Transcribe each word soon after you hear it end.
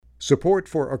Support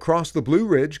for Across the Blue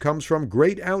Ridge comes from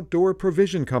Great Outdoor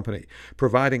Provision Company,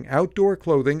 providing outdoor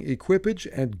clothing, equipage,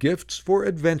 and gifts for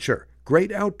adventure.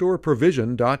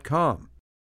 GreatOutdoorProvision.com.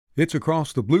 It's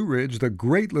Across the Blue Ridge, the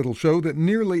great little show that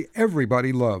nearly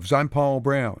everybody loves. I'm Paul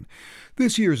Brown.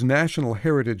 This year's National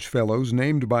Heritage Fellows,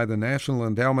 named by the National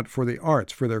Endowment for the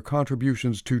Arts for their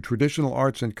contributions to traditional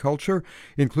arts and culture,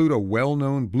 include a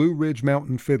well-known Blue Ridge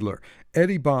Mountain fiddler,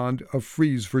 Eddie Bond of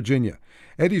Fries, Virginia.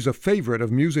 Eddie's a favorite of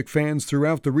music fans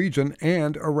throughout the region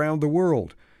and around the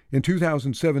world. In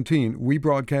 2017, we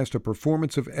broadcast a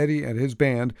performance of Eddie and his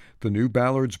band, the new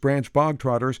Ballard's Branch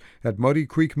Bogtrotters, at Muddy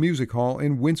Creek Music Hall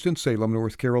in Winston-Salem,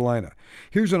 North Carolina.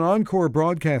 Here's an encore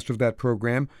broadcast of that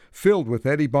program, filled with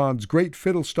Eddie Bond's great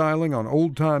fiddle styling on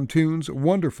old-time tunes,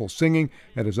 wonderful singing,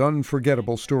 and his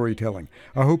unforgettable storytelling.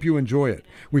 I hope you enjoy it.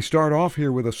 We start off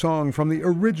here with a song from the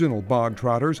original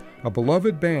Bogtrotters, a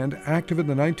beloved band active in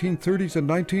the 1930s and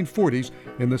 1940s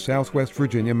in the Southwest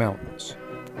Virginia mountains.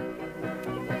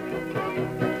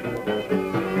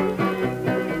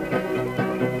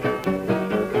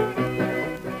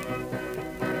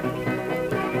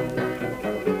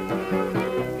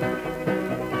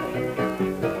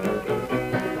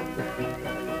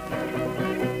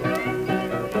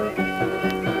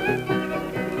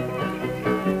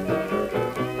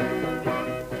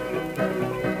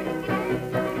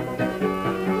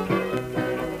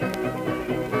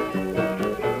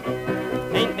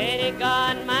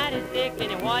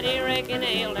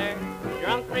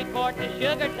 Drunk 3/4 of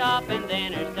sugar top and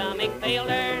then her stomach failed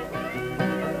her.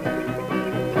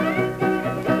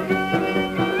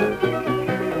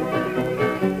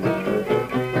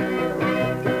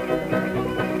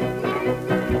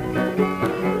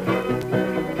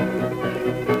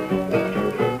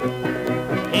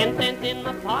 $10 in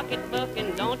my pocketbook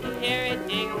and don't you hear it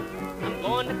jingle? I'm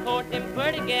going to court them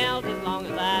pretty gals as long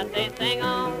as I say sing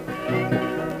on.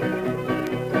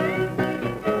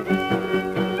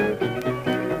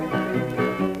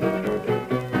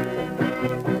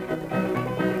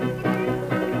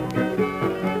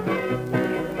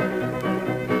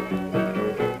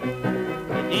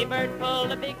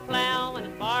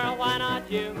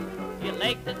 Your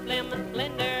legs are slim and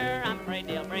slender, I'm afraid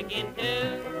they'll break in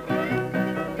two.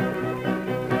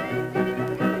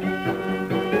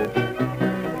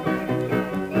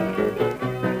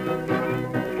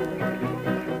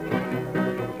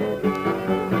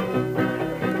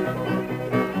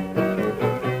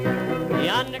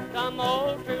 Yonder come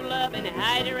old true love and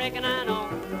how do you reckon I know?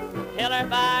 Tell her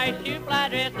by her shoe fly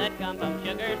dress that come from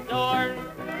Sugar Store.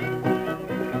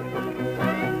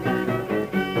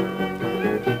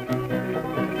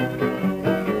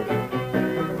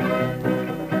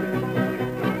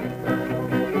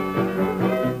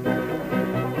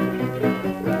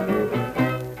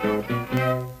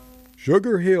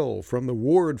 Sugar Hill from the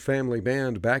Ward family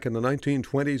band back in the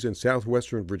 1920s in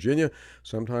southwestern Virginia.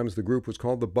 Sometimes the group was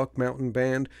called the Buck Mountain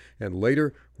Band, and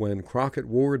later when Crockett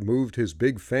Ward moved his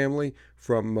big family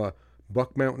from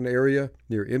Buck Mountain area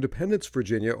near Independence,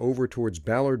 Virginia, over towards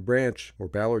Ballard Branch or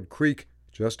Ballard Creek,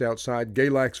 just outside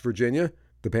Galax, Virginia,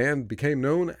 the band became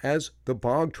known as the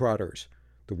Bogtrotters.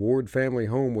 The Ward family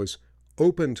home was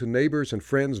open to neighbors and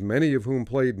friends, many of whom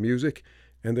played music,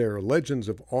 and there are legends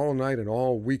of all-night and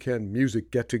all-weekend music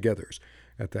get-togethers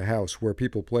at the house where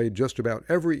people played just about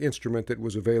every instrument that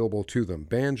was available to them: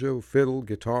 banjo, fiddle,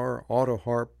 guitar, auto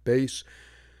harp, bass,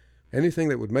 anything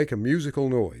that would make a musical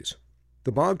noise.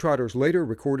 The Bogtrotters later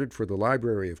recorded for the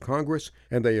Library of Congress,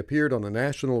 and they appeared on the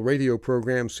national radio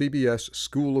program CBS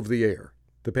School of the Air.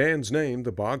 The band's name,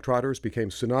 the Bogtrotters, became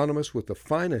synonymous with the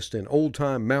finest in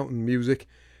old-time mountain music,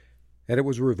 and it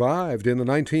was revived in the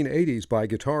 1980s by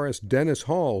guitarist Dennis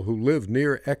Hall, who lived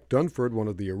near Eck Dunford, one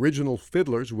of the original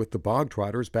fiddlers with the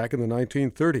Bogtrotters back in the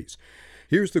 1930s.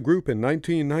 Here's the group in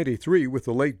 1993 with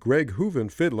the late Greg Hooven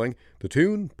fiddling, the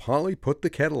tune Polly Put the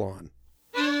Kettle On.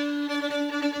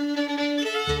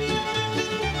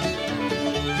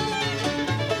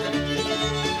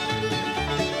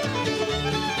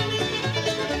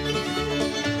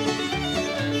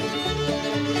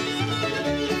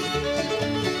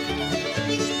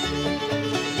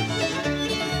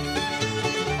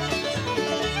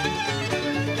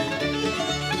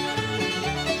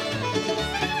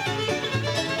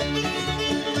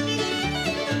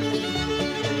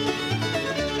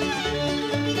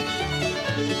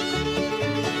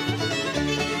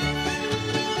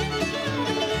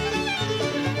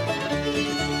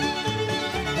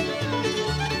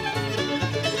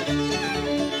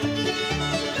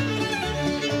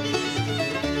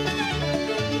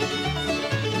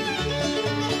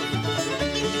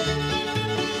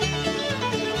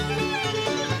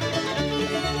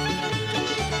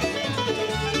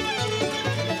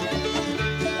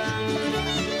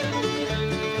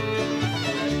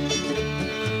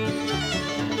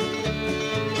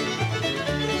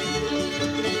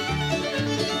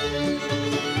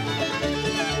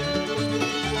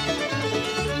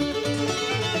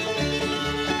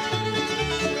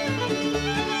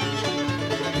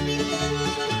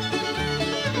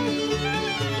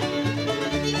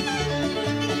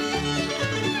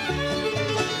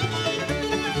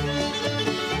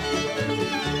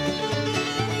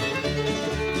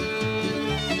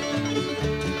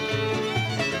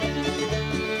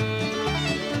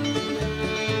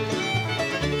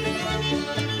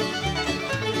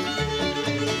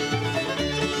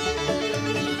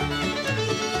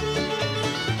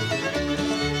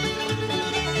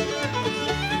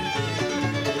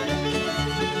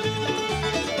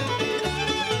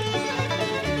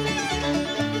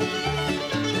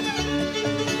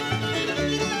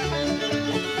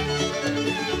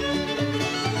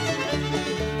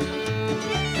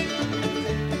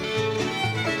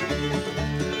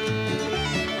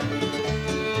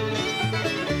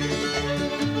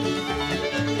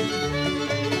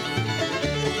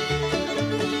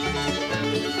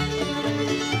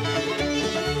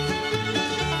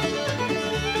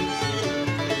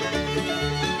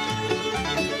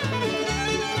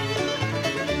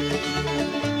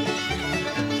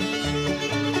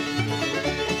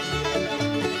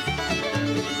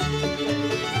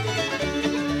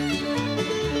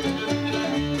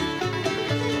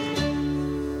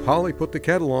 Polly Put the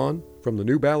Kettle On from the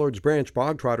New Ballard's Branch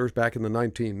Bogtrotters back in the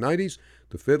 1990s.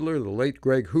 The fiddler, the late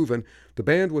Greg Hooven. The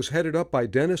band was headed up by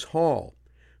Dennis Hall,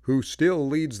 who still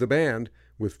leads the band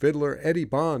with fiddler Eddie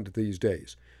Bond these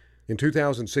days. In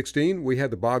 2016, we had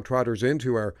the Bogtrotters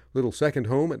into our little second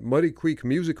home at Muddy Creek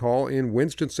Music Hall in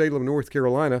Winston-Salem, North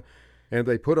Carolina, and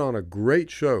they put on a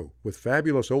great show with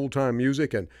fabulous old-time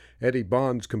music and Eddie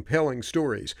Bond's compelling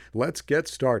stories. Let's get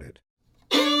started.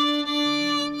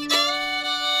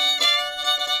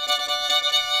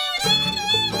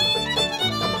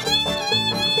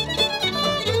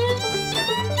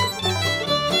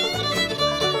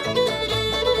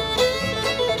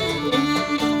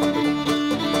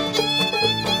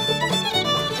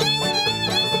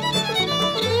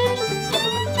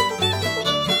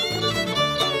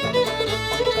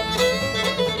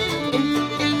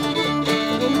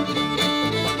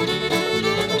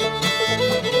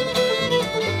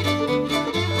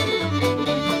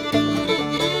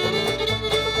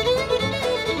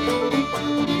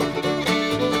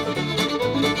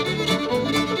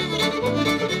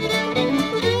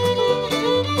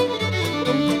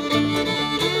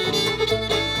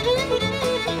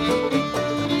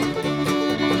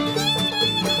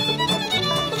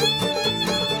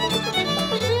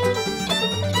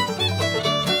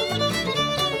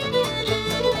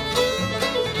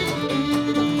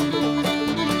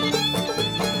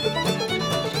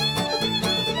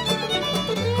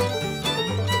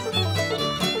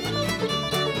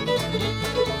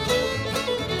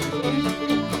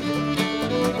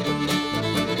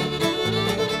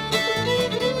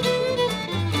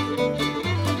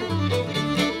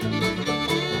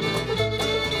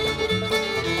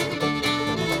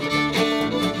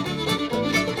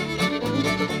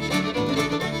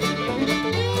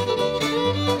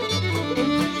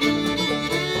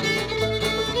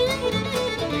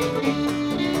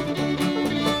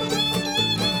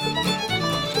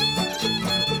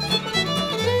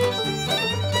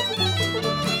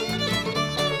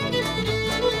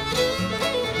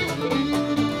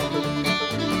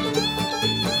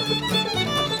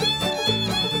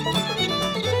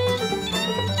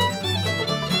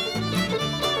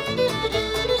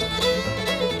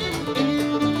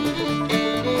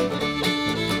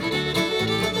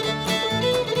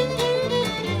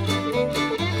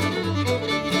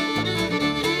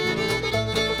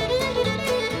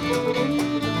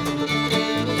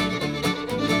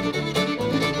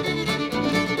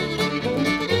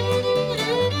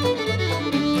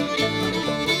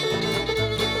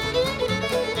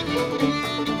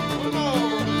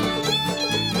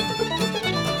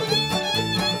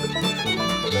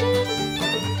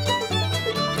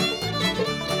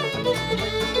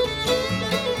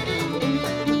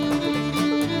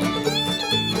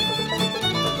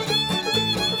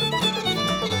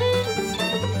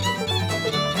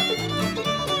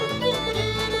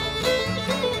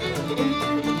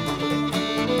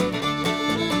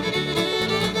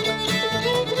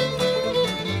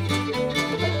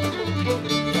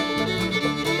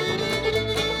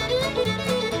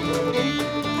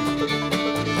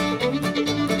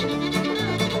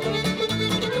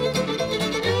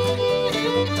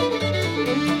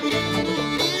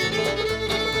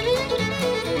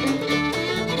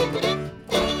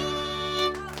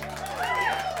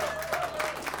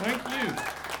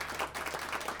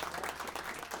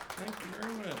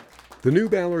 The New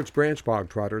Ballard's Branch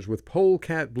Bogtrotters with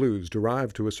Polecat Blues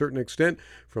derived to a certain extent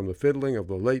from the fiddling of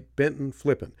the late Benton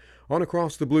Flippin. On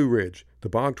across the Blue Ridge, the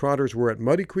Bogtrotters were at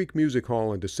Muddy Creek Music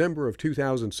Hall in December of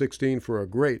 2016 for a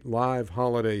great live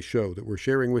holiday show that we're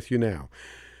sharing with you now.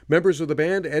 Members of the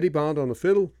band, Eddie Bond on the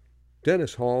fiddle,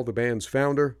 Dennis Hall, the band's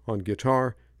founder, on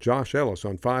guitar, Josh Ellis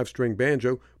on 5-string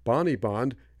banjo, Bonnie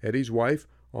Bond, Eddie's wife,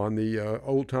 on the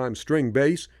old-time string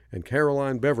bass, and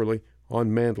Caroline Beverly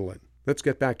on mandolin. Let's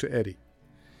get back to Eddie.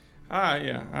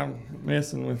 Yeah, I'm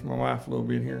messing with my wife a little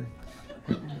bit here.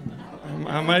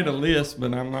 I made a list,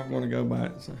 but I'm not going to go by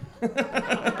it. So.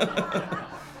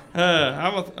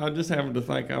 I just happened to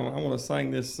think I want to sing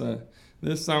this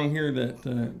song here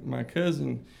that my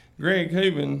cousin Greg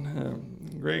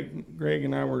Hooven, Greg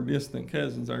and I were distant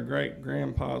cousins. Our great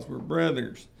grandpas were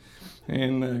brothers.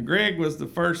 And Greg was the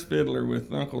first fiddler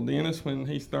with Uncle Dennis when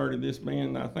he started this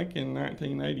band, I think in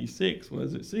 1986.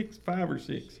 Was it 5 or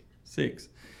 6?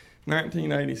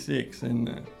 1986.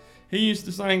 And he used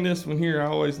to sing this one here. I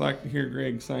always like to hear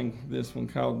Greg sing this one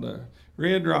called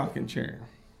Red Rocking Chair.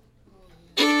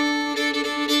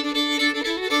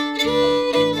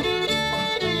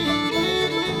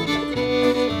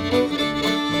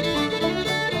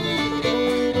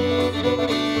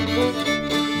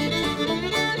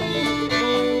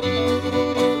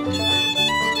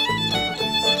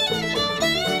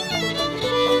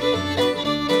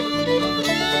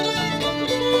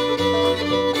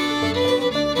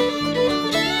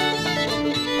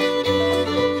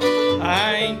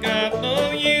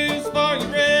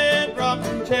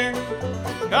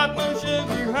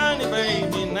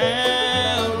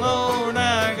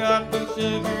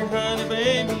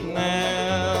 baby,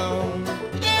 now.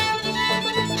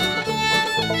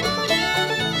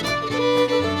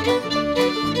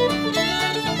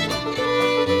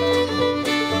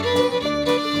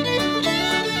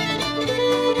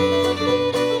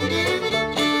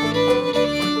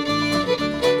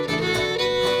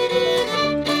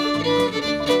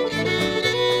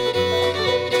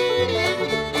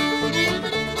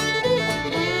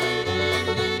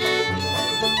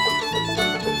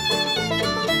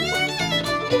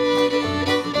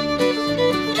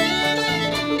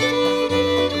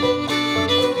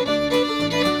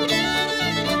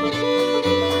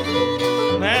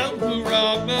 Now who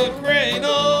rocked the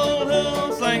cradle?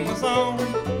 Who sang the song?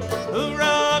 Who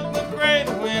rocked the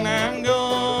cradle when I'm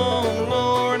gone?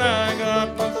 Lord, I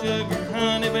got no sugar,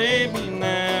 honey, baby,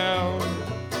 now.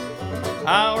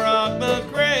 I'll rock the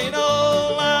cradle,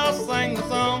 I'll sing the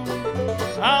song.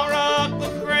 I'll rock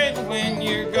the cradle when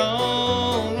you're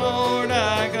gone. Lord,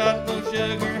 I got no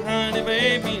sugar, honey,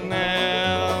 baby,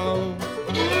 now.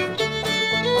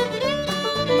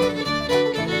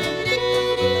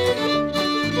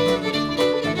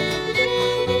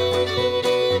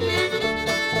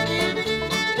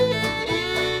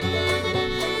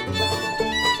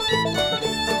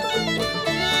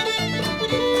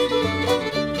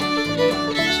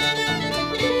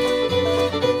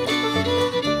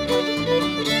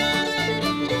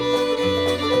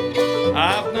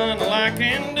 I've done all I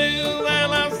can do,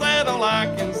 well, I've said all I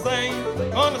can say.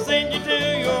 Gonna send you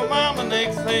to your mama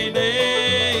next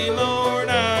payday. Lord,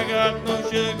 I got no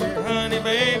sugar, honey,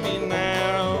 baby,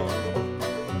 now.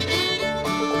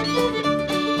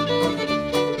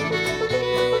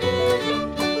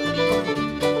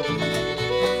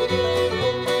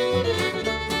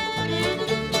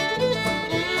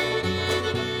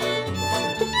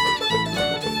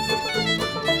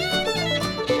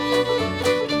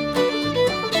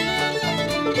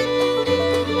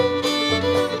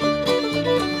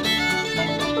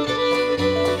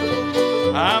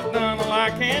 I've done all I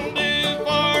can do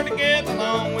for to get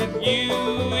along with you.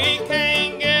 We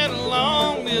can't get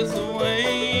along this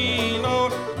way,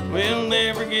 Lord. We'll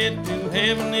never get to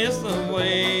heaven this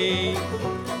way.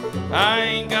 I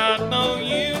ain't got no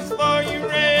use for your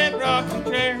red rocking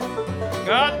chair.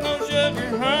 Got no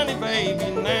sugar, honey,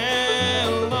 baby, now.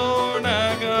 Lord,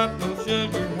 I got no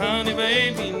sugar, honey,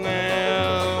 baby,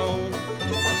 now.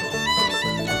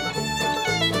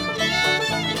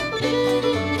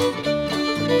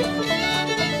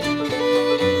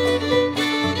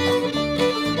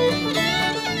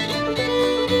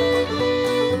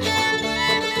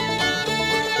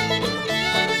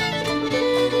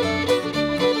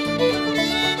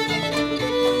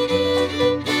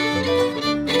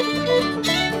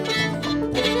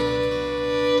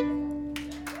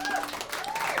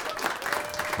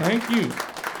 Thank you.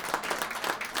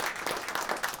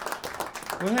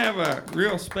 We have a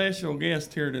real special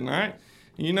guest here tonight.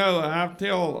 You know, I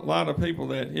tell a lot of people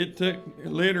that it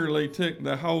literally took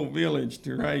the whole village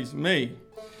to raise me,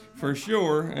 for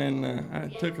sure. And I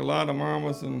took a lot of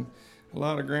mamas and a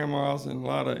lot of grandmas and a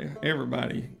lot of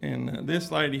everybody. And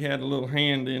this lady had a little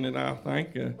hand in it, I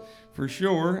think, for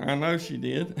sure. I know she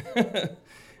did.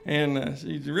 And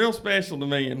she's real special to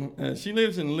me. And she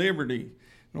lives in Liberty,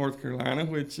 North Carolina,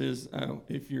 which is,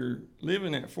 if you're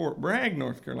living at Fort Bragg,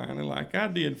 North Carolina, like I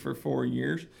did for 4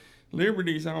 years,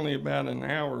 Liberty's only about an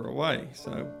hour away.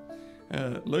 So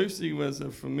Lucy was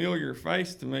a familiar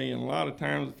face to me, and a lot of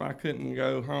times if I couldn't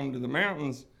go home to the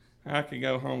mountains, I could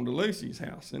go home to Lucy's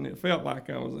house, and it felt like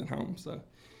I was at home. So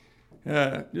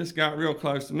just got real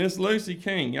close to Miss Lucy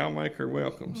King. Y'all make her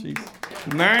welcome. She's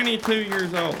 92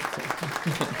 years old. So.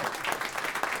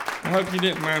 I hope you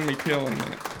didn't mind me telling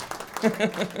that.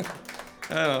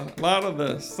 A lot of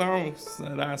the songs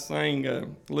that I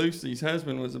sang, Lucy's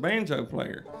husband was a banjo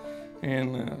player,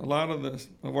 and a lot of the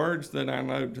words that I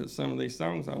know to some of these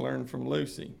songs I learned from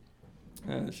Lucy.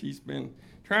 She's been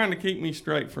trying to keep me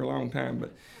straight for a long time,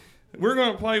 but we're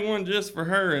going to play one just for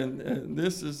her, and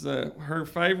this is her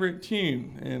favorite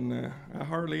tune, and I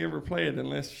hardly ever play it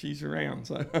unless she's around,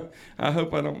 so I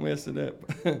hope I don't mess it up.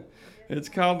 It's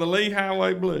called the Lee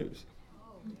Highway Blues.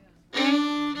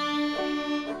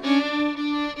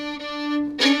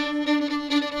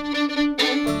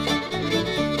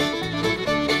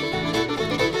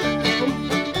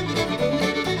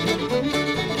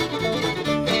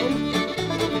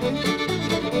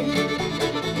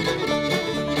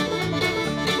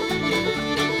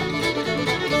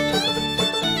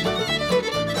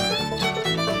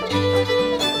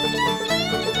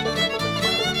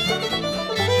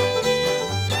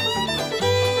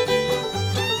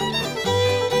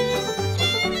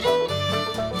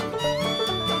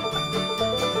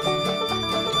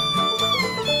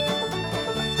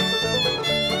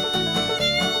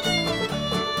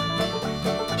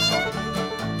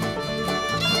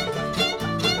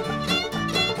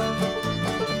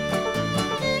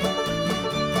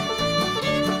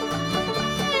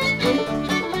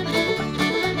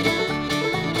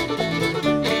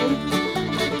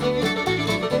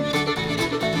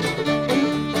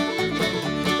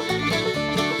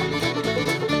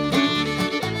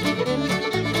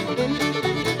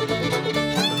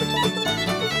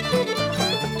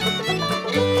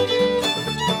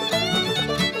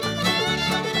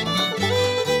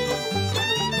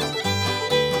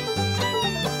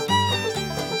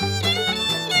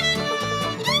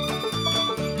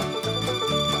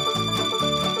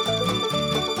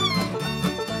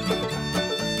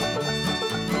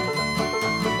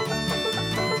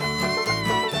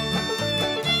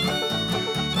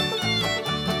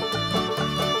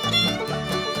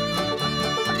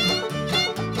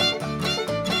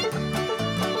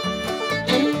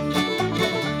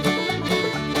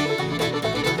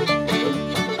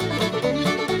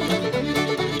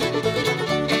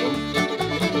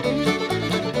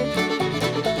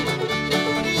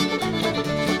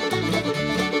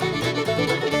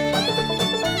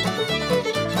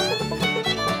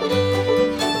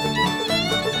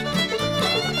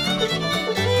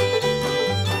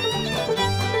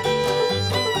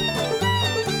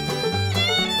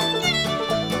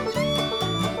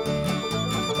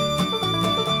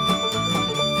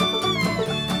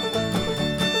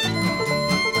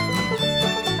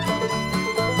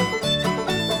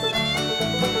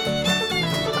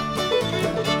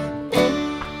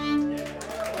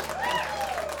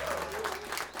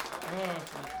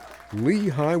 Lee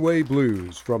Highway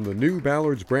Blues from the new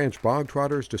Ballard's Branch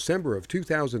Bogtrotters, December of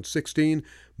 2016,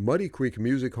 Muddy Creek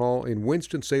Music Hall in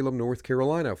Winston-Salem, North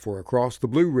Carolina for Across the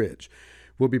Blue Ridge.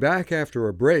 We'll be back after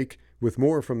a break with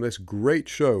more from this great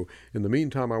show. In the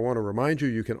meantime, I want to remind you,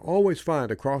 you can always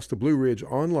find Across the Blue Ridge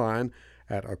online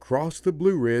at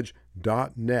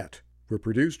acrosstheblueridge.net. We're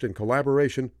produced in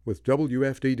collaboration with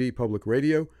WFDD Public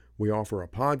Radio. We offer a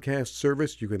podcast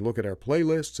service. You can look at our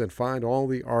playlists and find all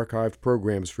the archived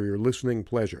programs for your listening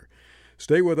pleasure.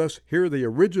 Stay with us. Here are the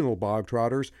original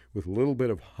Bogtrotters with a little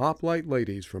bit of Hoplite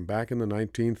Ladies from back in the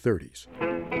 1930s.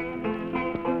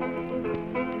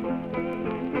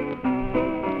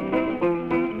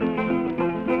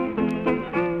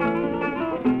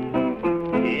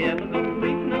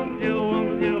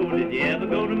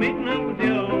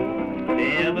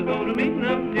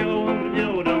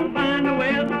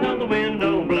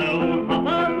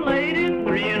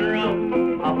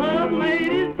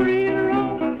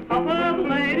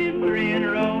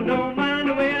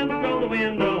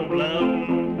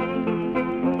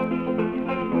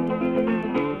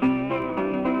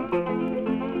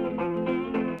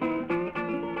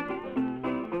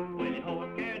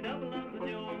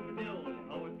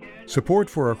 Support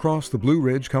for Across the Blue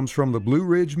Ridge comes from the Blue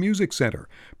Ridge Music Center,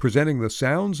 presenting the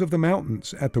sounds of the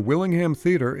mountains at the Willingham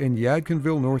Theater in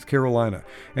Yadkinville, North Carolina,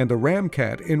 and the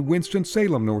Ramcat in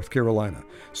Winston-Salem, North Carolina,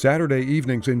 Saturday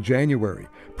evenings in January.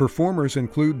 Performers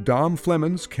include Dom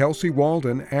Flemons, Kelsey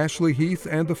Walden, Ashley Heath,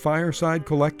 and the Fireside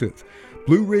Collective.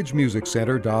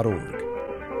 BlueRidgeMusicCenter.org.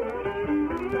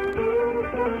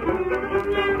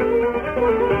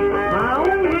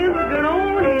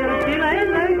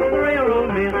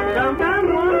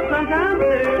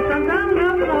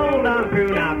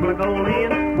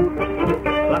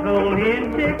 Like old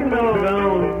hen, chicken,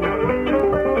 doggone.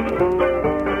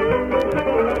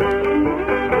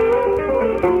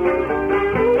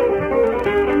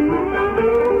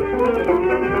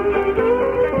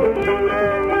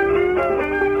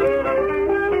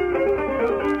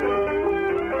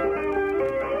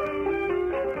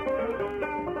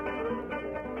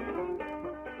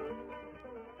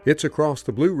 It's Across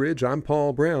the Blue Ridge. I'm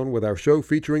Paul Brown with our show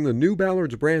featuring the new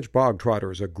Ballard's Branch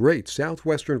Bogtrotters, a great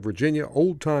southwestern Virginia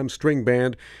old-time string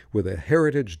band with a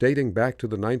heritage dating back to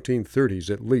the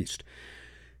 1930s at least.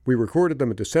 We recorded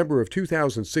them in December of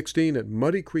 2016 at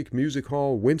Muddy Creek Music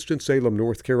Hall, Winston-Salem,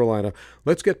 North Carolina.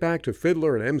 Let's get back to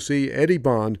fiddler and MC Eddie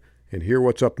Bond and hear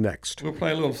what's up next. We'll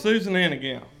play a little Susan Ann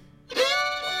again.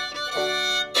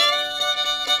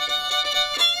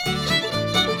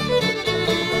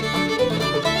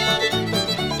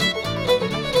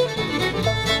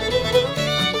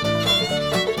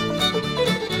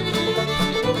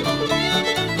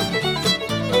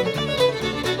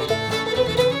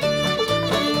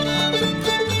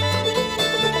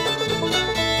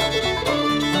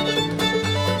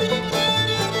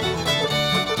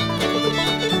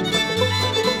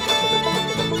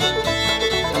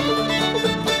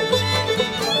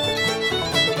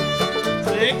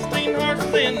 16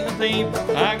 horses in the team.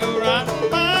 I go riding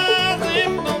by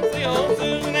them. Don't see old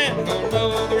Susan Ann. Gonna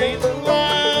know the reason why.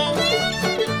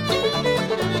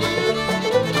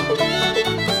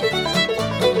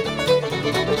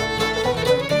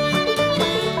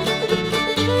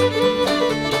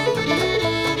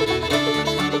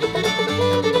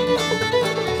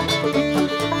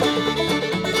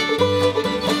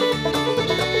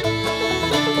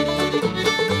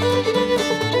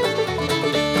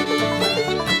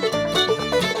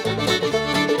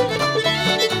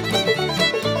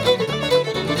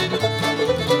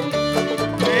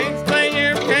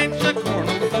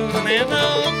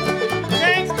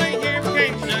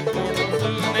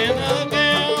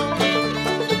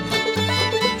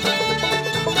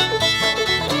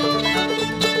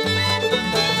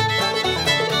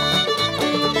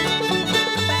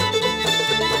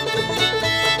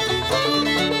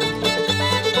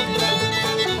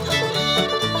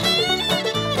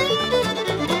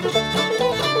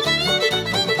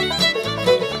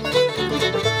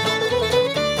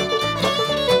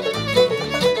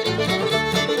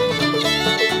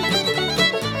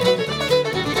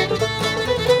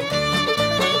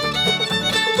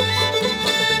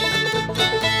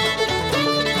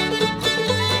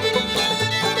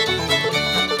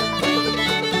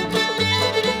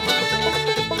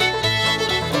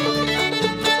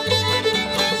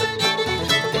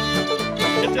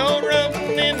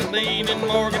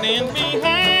 Morgan in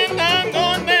behind. I'm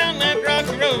going down that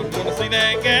rocky road. Wanna see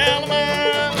that gal of mine.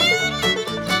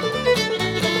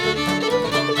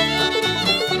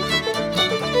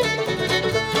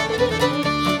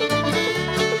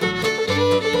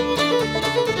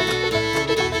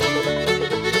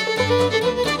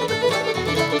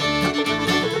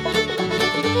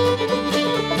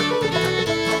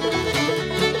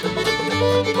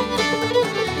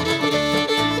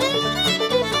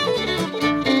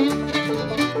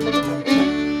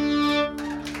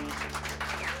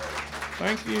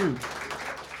 here.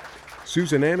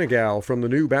 Susan Anigal from the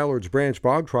new Ballard's Branch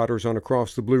Bogtrotters on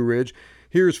Across the Blue Ridge.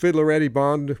 Here's Fiddler Eddie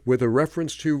Bond with a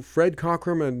reference to Fred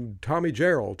Cockram and Tommy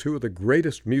Jarrell, two of the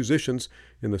greatest musicians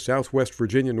in the Southwest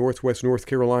Virginia, Northwest North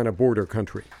Carolina border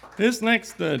country. This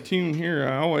next tune here,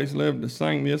 I always loved to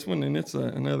sing this one, and it's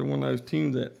another one of those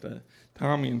tunes that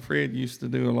Tommy and Fred used to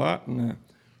do a lot, and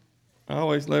I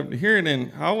always loved to hear it,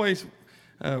 and I always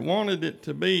wanted it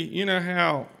to be, you know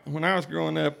how when I was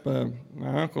growing up,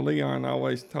 my Uncle Leon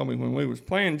always told me when we was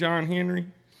playing John Henry,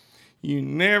 you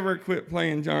never quit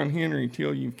playing John Henry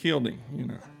till you've killed him, you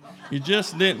know. You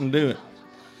just didn't do it.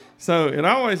 So it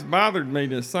always bothered me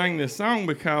to sing this song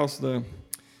because the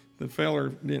feller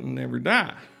didn't ever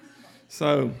die.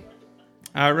 So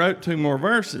I wrote 2 more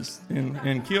verses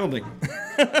and killed him.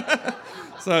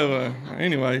 So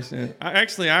anyways,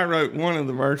 I wrote one of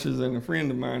the verses, and a friend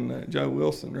of mine, Joe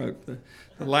Wilson, wrote the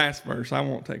last verse. I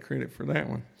won't take credit for that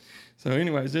one. So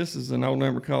anyways, this is an old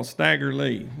number called Stagger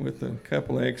Lee with a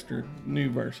couple of extra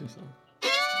new verses.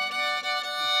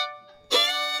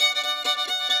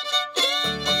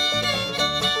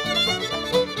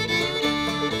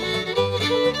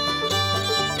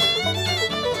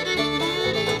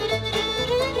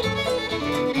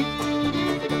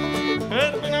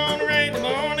 Could have been on a rainy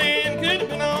morning, could have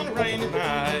been on a rainy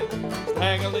night.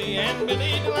 Stagger Lee and Billy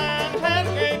DeLine had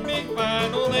a great big fight.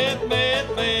 Oh, that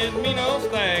bad, mean old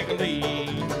Stagger Lee.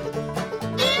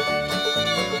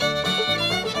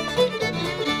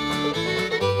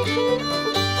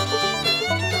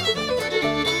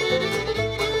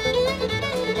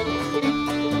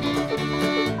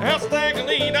 Now, Stagger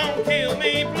Lee, don't kill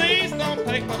me, please don't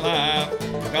take my life.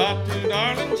 Got 2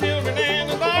 darling children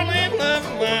and a darling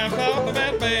loving wife. Talk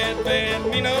about bad,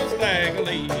 mean old Stagger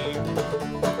Lee.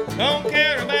 Don't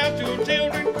care about your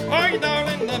children or your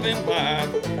darling loving wife.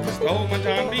 Stole my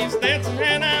John B. Stetson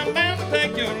and I'm bound to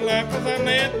take your life, 'cause I'm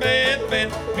that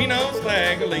bad, mean old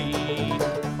Stagger Lee.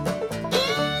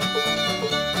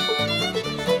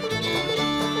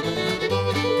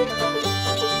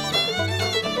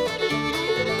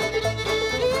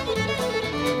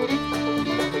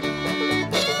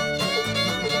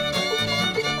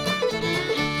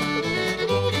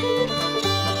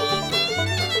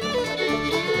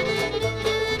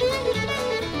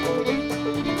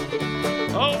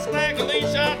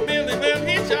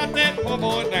 Shot that poor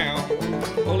boy down.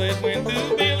 Bullet went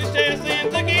through Billy's chest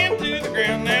and took him to the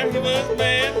ground. Now he was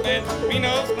bad, mean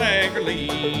old Stagger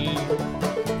Lee.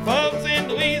 Folks in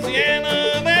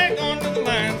Louisiana, they're going to the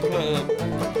Lions Club.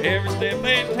 Every step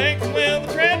they take, well,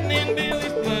 they're treading in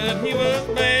Billy's blood. He was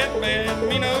bad,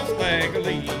 mean old Stagger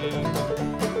Lee.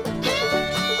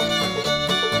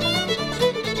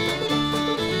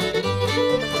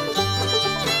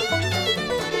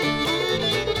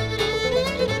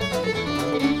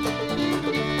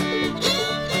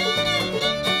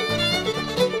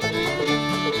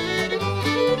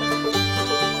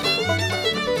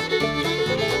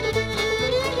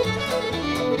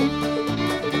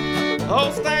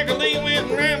 Old Stagger Lee went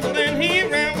and rambled, and he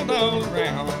rambled all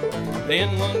around.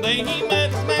 Then one day he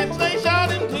met his match, they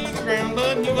shot him to the ground,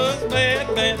 but he was bad,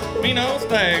 mean old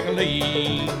Stagger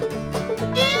Lee.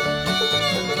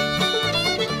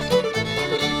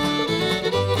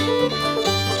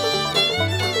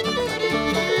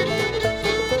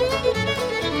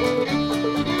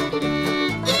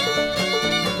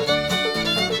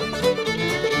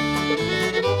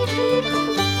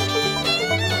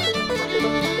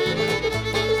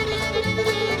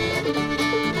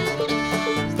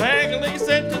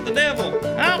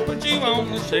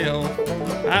 On the shelf,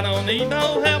 I don't need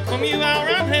no help from you, I'll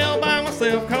run hell by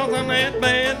myself, 'cause I'm that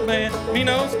bad, mean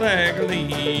old Stagger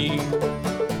Lee.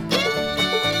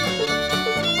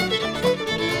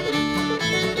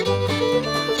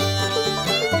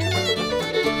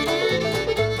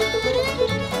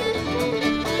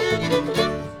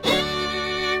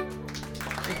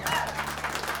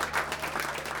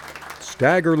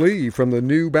 Stagger Lee from the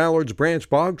new Ballard's Branch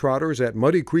Bogtrotters at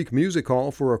Muddy Creek Music Hall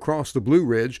for Across the Blue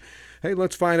Ridge. Hey,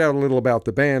 let's find out a little about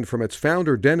the band from its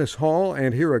founder, Dennis Hall,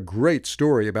 and hear a great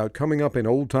story about coming up in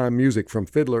old-time music from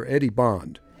fiddler Eddie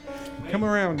Bond. Come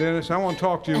around, Dennis. I want to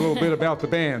talk to you a little bit about the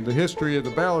band, the history of the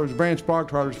Ballard's Branch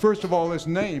Bogtrotters. First of all, this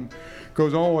name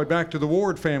goes all the way back to the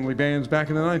Ward family bands back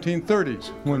in the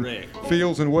 1930s when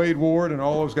Fields and Wade Ward and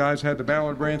all those guys had the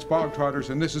Ballard Branch Bogtrotters,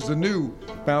 and this is the new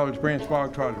Ballard's Branch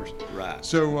Bogtrotters. Right.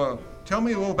 So tell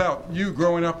me a little about you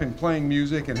growing up and playing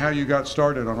music and how you got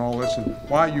started on all this and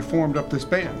why you formed up this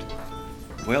band.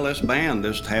 Well, this band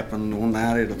just happened one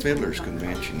night at a fiddler's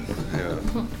convention.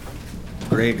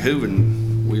 Greg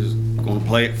Hooven, we was going to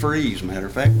play at Freeze, matter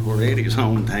of fact, where Eddie's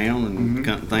hometown, and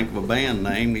couldn't think of a band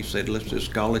name. He said, let's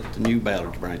just call it the New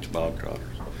Ballard Branch Bogtrotters.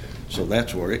 So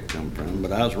that's where it come from.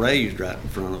 But I was raised right in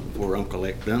front of where Uncle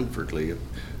Eck Dunford lived,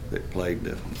 that played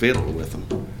the fiddle with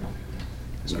them.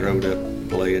 And growed up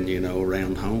playing, you know,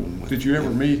 around home. Did you ever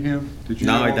meet him? Did you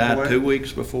No, know he died Uncle Eck? 2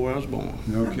 weeks before I was born.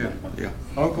 No kidding. Yeah.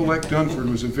 Uncle Eck Dunford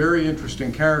was a very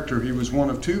interesting character. He was one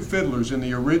of 2 fiddlers in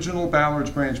the original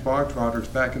Ballard's Branch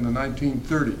Bogtrotters back in the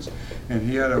 1930s. And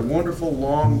he had a wonderful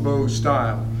long bow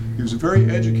style. He was a very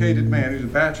educated man. He was a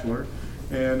bachelor.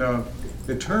 And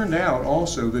it turned out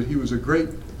also that he was a great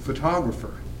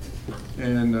photographer.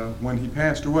 And when he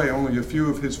passed away, only a few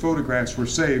of his photographs were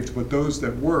saved, but those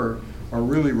that were are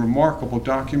really remarkable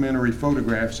documentary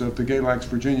photographs of the Galax,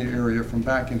 Virginia area from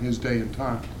back in his day and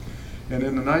time. And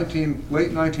in the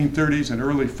late 1930s and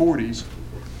early 40s,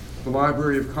 the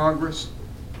Library of Congress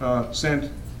sent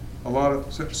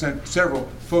several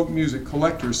folk music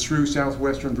collectors through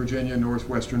southwestern Virginia and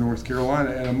northwestern North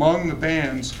Carolina, and among the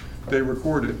bands they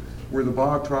recorded were the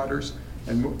Bogtrotters,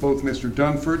 and both Mr.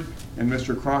 Dunford and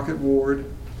Mr. Crockett Ward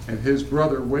and his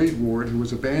brother Wade Ward, who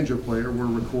was a banjo player, were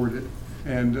recorded.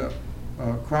 And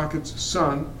Crockett's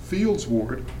son, Fields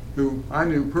Ward, who I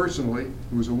knew personally,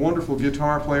 who was a wonderful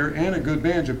guitar player and a good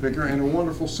banjo picker and a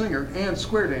wonderful singer and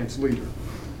square dance leader.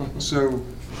 So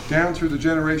down through the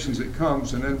generations it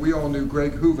comes, and then we all knew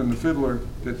Greg Hooven, the fiddler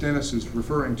that Dennis is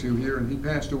referring to here, and he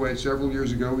passed away several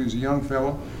years ago. He was a young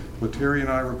fellow, but Terry and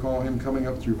I recall him coming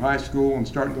up through high school and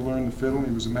starting to learn the fiddle, and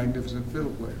he was a magnificent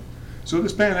fiddle player. So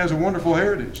this band has a wonderful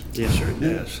heritage. Yes, sir, it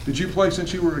does. Did you play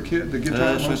since you were a kid, the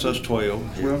guitar? Since I was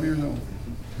 12. 12 years old.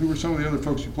 Who were some of the other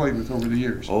folks you played with over the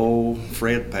years? Oh,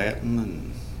 Fred Patton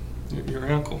and...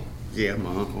 Your uncle. Yeah,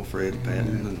 my uncle Fred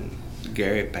Patton and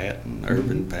Gary Patton,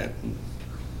 Irvin Patton.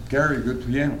 Gary, a good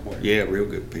piano player. Yeah, real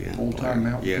good piano player. Old-time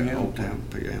mountain piano player. Yeah, old-time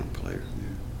piano player.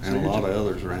 Yeah. And So a you lot of just-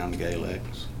 others around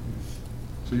Galax.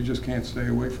 So you just can't stay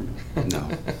away from it. No.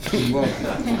 You love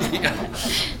it.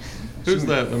 Who's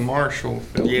that? The Marshall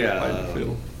fiddle. that Yeah, played the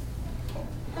fiddle.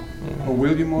 Oh,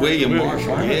 William Marshall? William William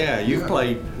Marshall, Marshall. yeah, you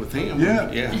played with him.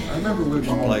 Yeah. Yeah. I remember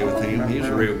William Marshall. Play with him. He's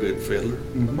a real good fiddler.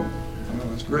 Oh,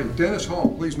 that's great. Dennis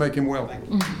Hall, please make him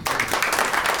welcome.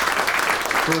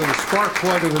 For the spark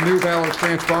plug of the new Ballard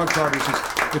Branch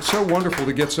Bogtrotters, it's so wonderful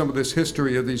to get some of this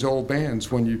history of these old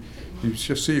bands when you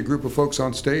just see a group of folks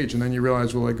on stage and then you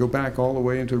realize, well, they go back all the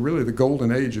way into really the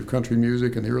golden age of country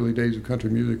music and the early days of country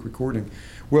music recording.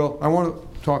 Well, I want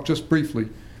to talk just briefly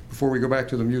before we go back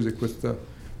to the music with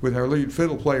our lead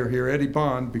fiddle player here, Eddie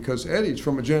Bond, because Eddie's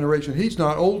from a generation, he's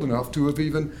not old enough to have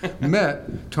even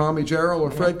met Tommy Jarrell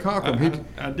or Fred Cochran.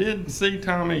 I did see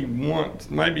Tommy once,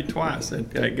 maybe twice at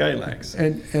Galax.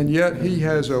 And yet he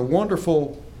has a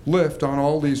wonderful lift on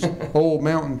all these old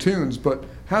mountain tunes. But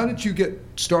how did you get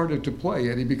started to play,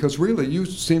 Eddie? Because really you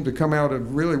seem to come out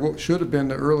of really what should have been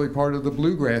the early part of the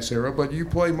bluegrass era, but you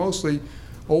play mostly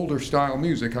older style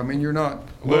music. I mean, you're not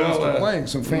playing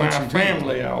some fancy my tunes.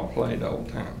 family all played old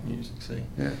time music, see.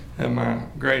 Yeah. And my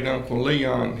great uncle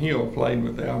Leon Hill played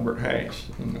with Albert Hash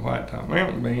in the White Top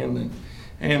Mountain Band,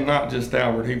 and not just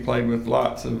Albert, he played with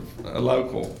lots of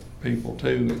local people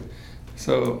too.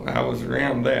 So I was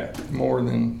around that more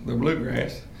than the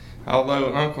bluegrass.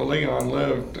 Although Uncle Leon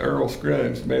loved Earl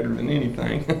Scruggs better than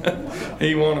anything.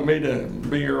 He wanted me to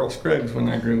be Earl Scruggs when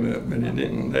I grew up, but that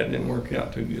didn't work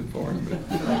out too good for him. But,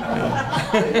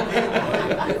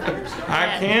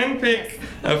 I can pick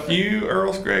a few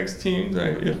Earl Scruggs tunes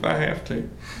if I have to,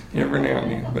 every now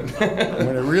and then. But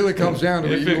When it really comes down to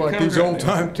it, if you it like comes these right old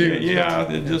now, time tunes.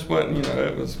 Yeah, it just wasn't,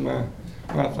 it was my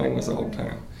thing was old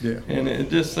time. Yeah. And it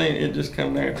just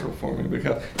come natural for me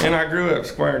and I grew up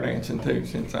square dancing too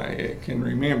since I can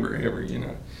remember ever,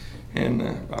 And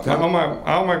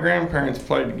all my grandparents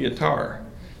played the guitar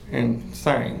and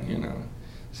sang,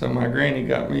 So my granny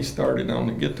got me started on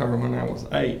the guitar when I was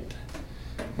 8.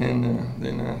 And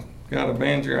then I got a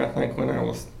banjo, I think, when I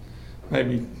was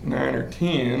maybe 9 or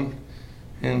 10,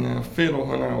 and a fiddle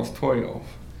when I was 12.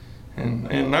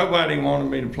 And nobody wanted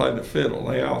me to play the fiddle.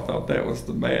 They all thought that was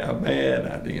a bad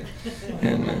idea,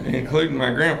 and including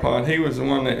my grandpa. And he was the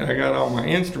one that I got all my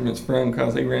instruments from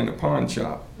because he ran a pawn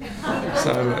shop.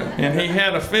 So, and he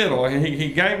had a fiddle.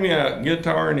 He gave me a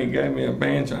guitar and he gave me a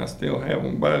banjo. I still have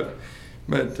them both,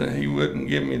 but he wouldn't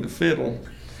give me the fiddle.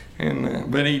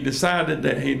 But he decided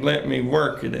that he'd let me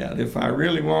work it out. If I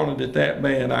really wanted it that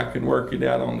bad, I could work it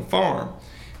out on the farm,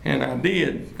 and I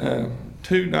did.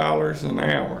 $2 an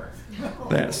hour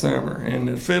that summer, and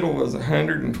the fiddle was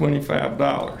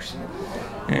 $125,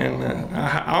 and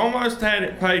I almost had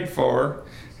it paid for,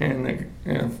 and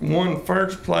won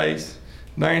first place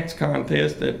dance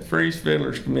contest at the Freeze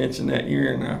Fiddlers Convention that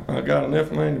year, and I got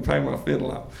enough money to pay my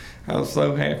fiddle off. I was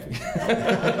so happy.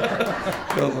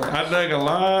 'Cause I dug a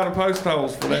lot of post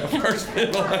holes for that first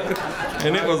fiddle,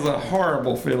 and it was a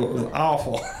horrible fiddle. It was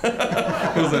awful.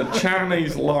 It was a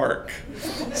Chinese lark.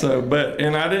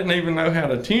 And I didn't even know how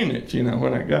to tune it.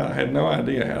 When I got it, I had no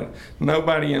idea how.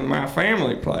 Nobody in my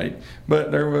family played,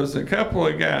 but there was a couple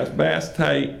of guys, Bass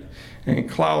Tate and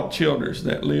Claude Childers,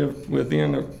 that lived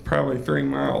within probably 3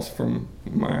 miles from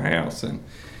my house, and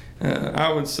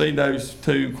I would see those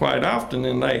two quite often,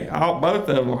 and both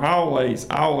of them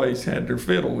always had their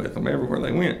fiddle with them everywhere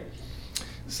they went.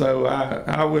 So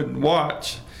I would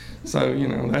watch. So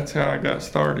that's how I got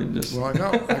started. Well, I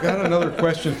got another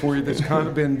question for you that's kind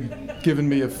of been giving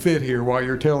me a fit here while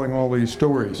you're telling all these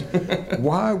stories.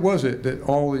 Why was it that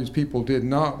all these people did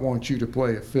not want you to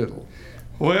play a fiddle?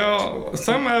 Well,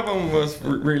 some of them was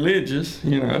religious,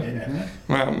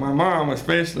 My mom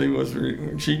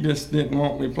especially she just didn't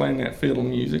want me playing that fiddle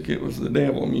music. It was the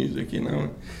devil music,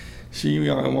 She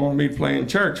wanted me playing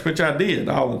church, which I did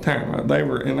all the time. They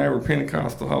were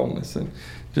Pentecostal holiness and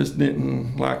just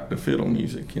didn't like the fiddle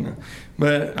music,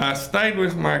 But I stayed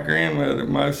with my grandmother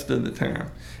most of the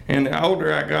time. And the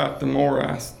older I got, the more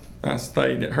I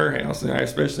stayed at her house,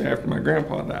 especially after my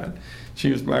grandpa died. She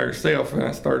was by herself, and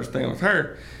I started staying with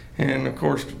her. And, of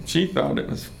course, she thought it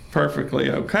was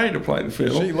perfectly okay to play the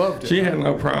fiddle. She loved it. She had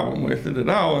no problem with it at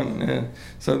all. And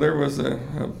so there was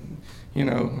I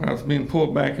was being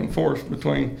pulled back and forth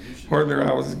between whether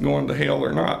I was going to hell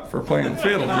or not for playing the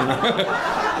fiddle,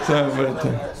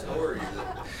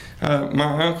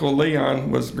 my Uncle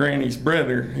Leon was Granny's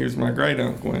brother. He was my great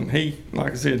uncle, and he,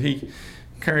 like I said, he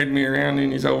carried me around in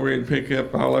his old red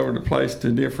pickup all over the place to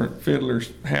different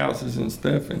fiddlers' houses and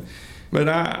stuff. But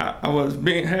I was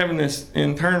having this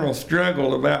internal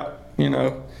struggle about,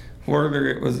 whether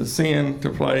it was a sin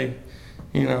to play,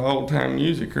 old-time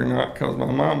music or not, because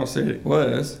my mama said it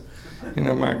was.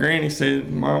 My granny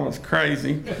said Mama's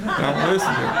crazy, don't listen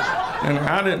to her. And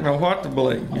I didn't know what to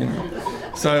believe,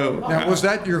 So now, was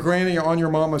that your granny on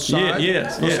your mama's side?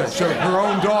 Yes. So her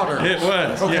own daughter. It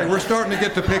was. Okay, yeah. We're starting to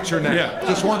get the picture now. Yeah.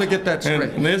 Just wanted to get that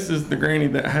straight. And this is the granny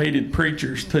that hated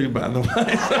preachers too, by the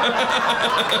way.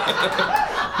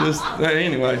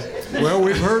 Anyways. Well,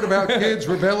 we've heard about kids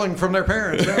rebelling from their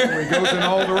parents. Haven't we? It goes in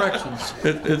all directions.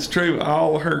 It's true.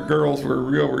 All her girls were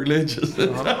real religious.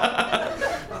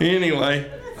 Anyway,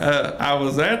 I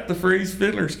was at the Freeze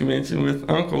Fiddlers Convention with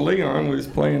Uncle Leon. We was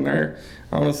playing there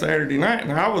on a Saturday night,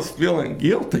 and I was feeling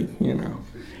guilty,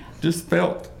 just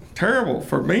felt terrible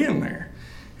for being there.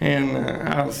 And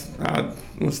I was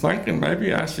thinking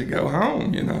maybe I should go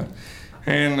home,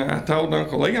 And I told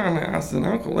Uncle Leon, I said,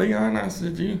 Uncle Leon, I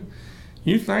said,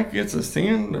 you think it's a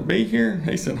sin to be here?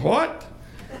 He said, what?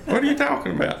 What are you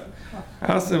talking about?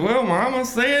 I said, well, Mama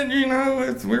said,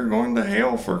 we're going to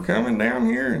hell for coming down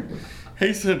here. And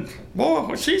he said,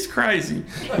 boy, she's crazy.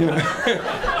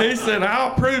 He said,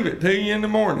 I'll prove it to you in the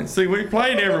morning. See, we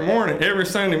played every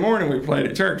Sunday morning we played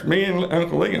at church, me and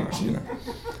Uncle Leon,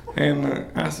 And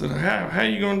I said, how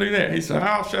you going to do that? He said,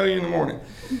 I'll show you in the morning.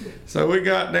 So we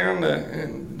got down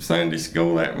to Sunday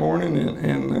school that morning,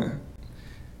 and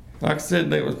like I said,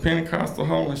 they was Pentecostal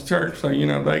Holiness Church, so, they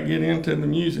get into the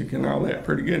music and all that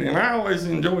pretty good. And I always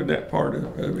enjoyed that part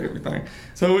of everything.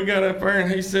 So we got up there, and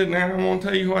he said, now I'm going to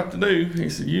tell you what to do. He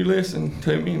said, you listen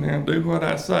to me, now do what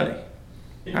I say.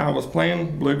 I was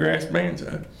playing bluegrass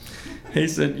banjo. He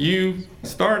said, you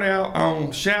start out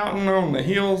on shouting on the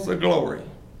hills of glory.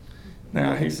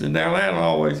 Now, he said, now that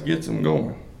always gets them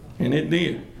going. And it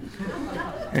did.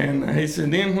 And he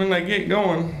said, then when they get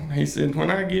going, he said,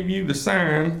 when I give you the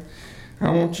sign, I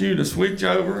want you to switch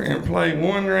over and play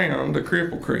one round to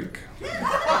Cripple Creek.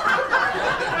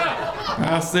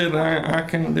 I said, I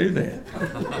can't do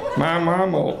that. My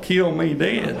mama will kill me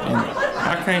dead.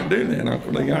 I can't do that,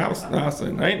 Uncle Lee. I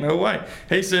said, ain't no way.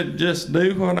 He said, just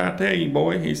do what I tell you,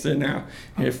 boy. He said, now,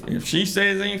 if she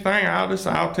says anything, I'll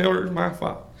tell her it's my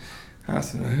fault. I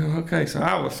said, well, okay. So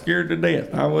I was scared to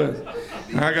death. I was.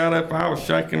 I got up, I was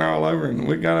shaking all over, and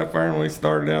we got up there and we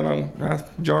started out I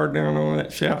jarred down on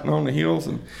that shouting on the hills,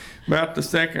 and about the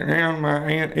second round, my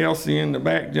Aunt Elsie in the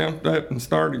back jumped up and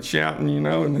started shouting,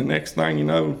 and the next thing you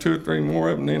know, 2 or 3 more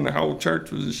of them, and the whole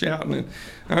church was shouting, and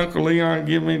Uncle Leon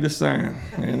give me the sign,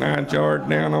 and I jarred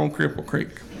down on Cripple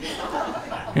Creek.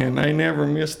 And they never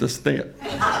missed a step.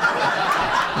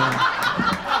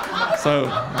 So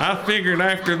I figured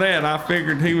after that,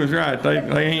 he was right.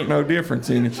 They ain't no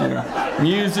difference in it,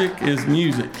 Music is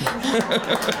music.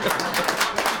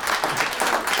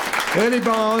 Eddie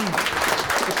Bond,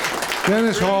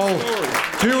 Dennis Hall,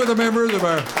 2 of the members of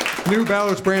our New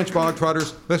Ballard's Branch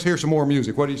Bogtrotters. Let's hear some more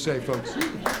music. What do you say, folks?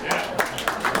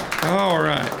 All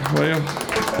right. Well,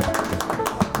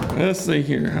 let's see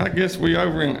here. I guess we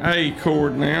over in A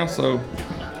chord now, so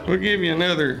we'll give you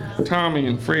another Tommy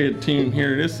and Fred tune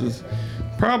here. This is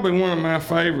probably one of my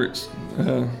favorites,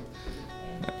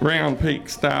 round peak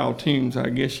style tunes, I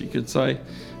guess you could say.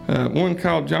 One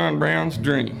called John Brown's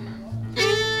Dream.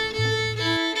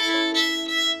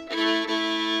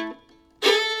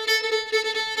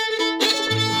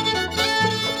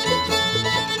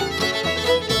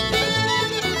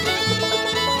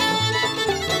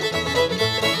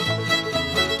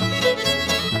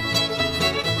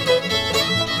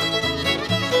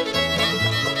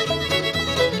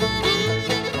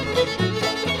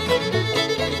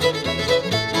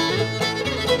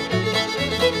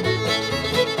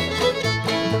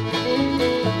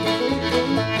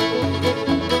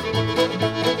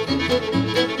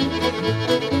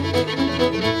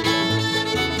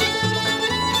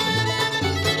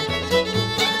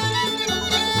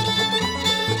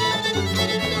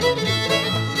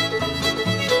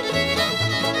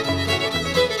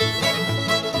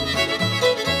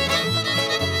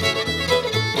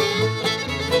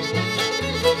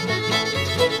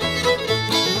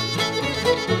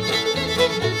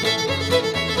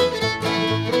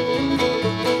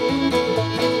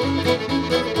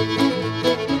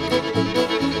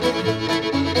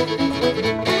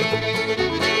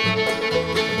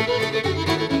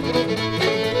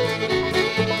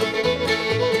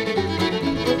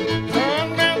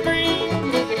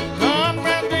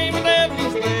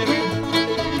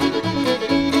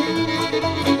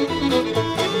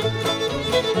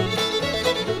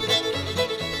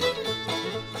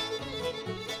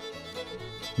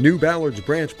 New Ballard's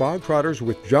Branch Bogtrotters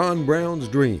with John Brown's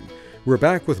Dream. We're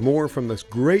back with more from this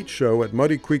great show at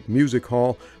Muddy Creek Music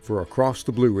Hall for Across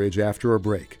the Blue Ridge after a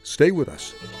break. Stay with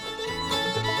us.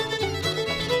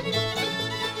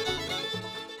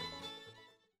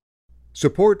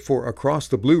 Support for Across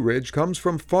the Blue Ridge comes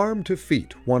from Farm to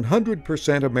Feet,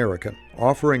 100% American,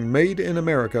 offering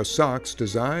made-in-America socks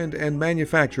designed and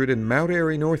manufactured in Mount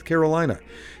Airy, North Carolina,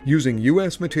 using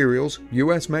U.S. materials,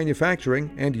 U.S.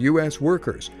 manufacturing, and U.S.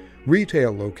 workers.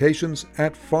 Retail locations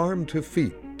at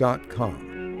farmtofeet.com.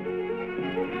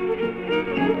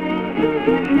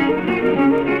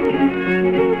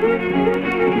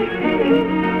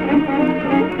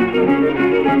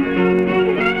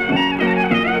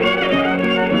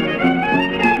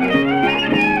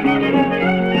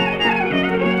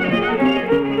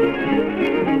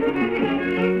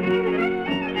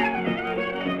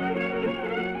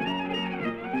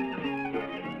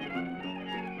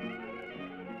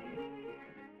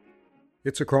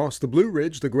 It's Across the Blue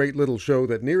Ridge, the great little show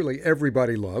that nearly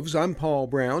everybody loves. I'm Paul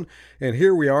Brown, and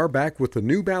here we are back with the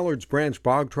New Ballard's Branch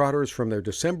Bogtrotters from their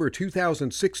December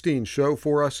 2016 show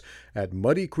for us at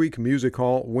Muddy Creek Music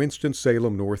Hall,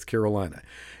 Winston-Salem, North Carolina.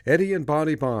 Eddie and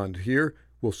Bonnie Bond here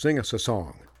will sing us a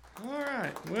song. All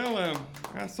right. Well,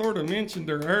 I sort of mentioned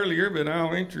her earlier, but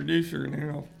I'll introduce her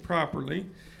now properly.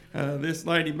 This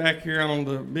lady back here on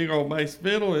the big old bass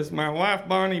fiddle is my wife,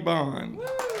 Bonnie Bond.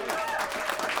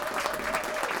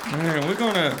 And we're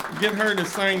going to get her to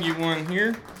sing you one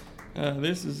here.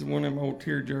 This is one of them old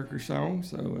tearjerker songs,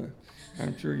 so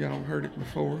I'm sure y'all heard it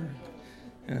before,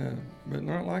 but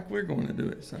not like we're going to do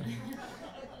it. So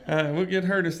we'll get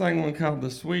her to sing one called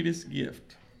The Sweetest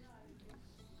Gift.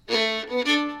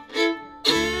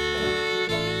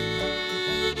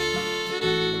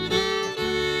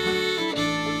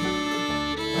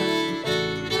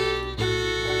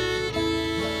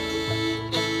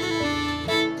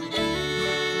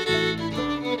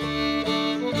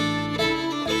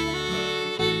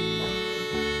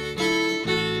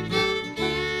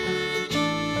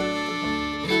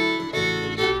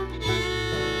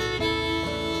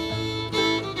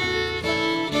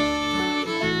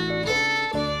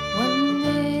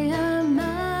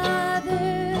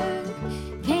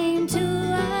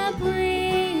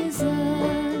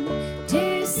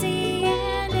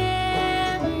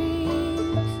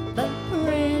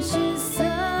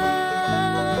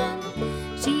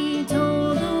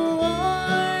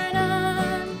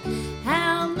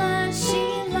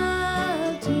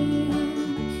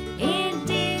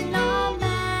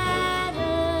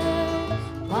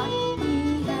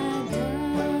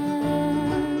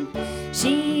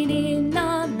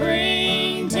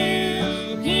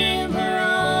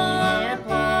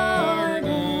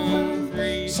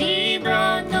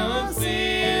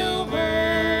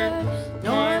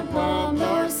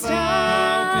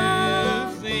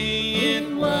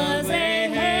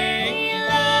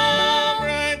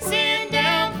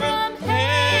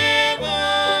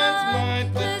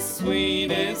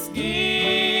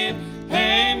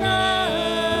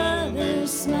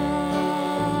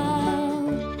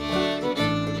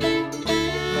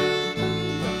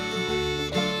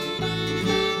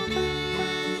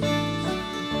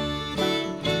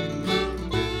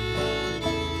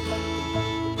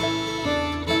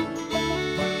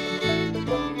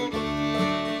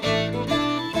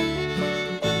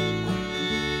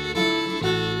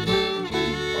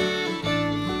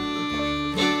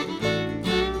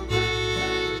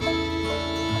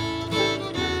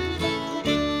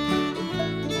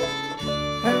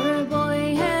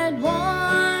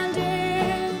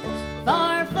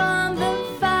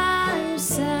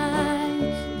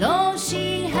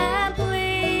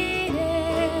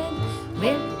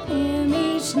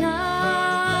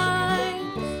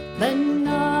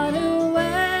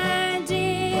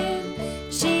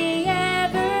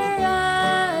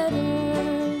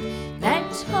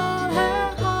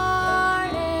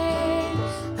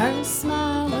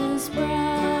 smile was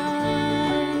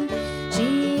bright.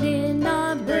 She did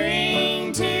not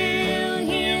bring to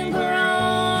him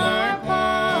parole or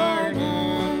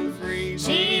pardon.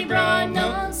 She brought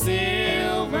no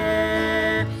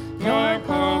silver, nor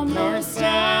pomp, nor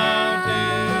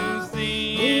style.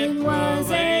 It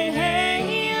was a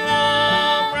halo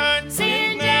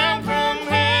sent down from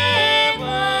heaven,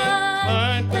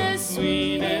 the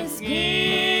sweetest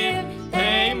gift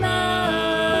a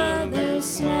mother's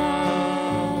smile.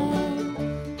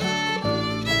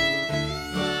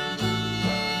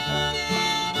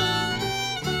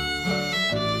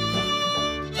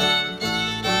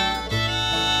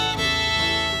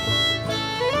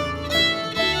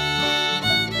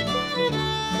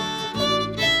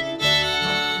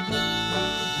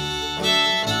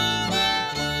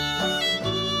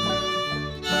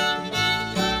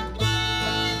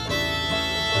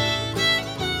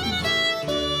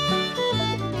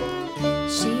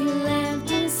 She left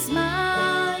a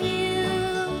smile you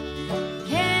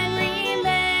can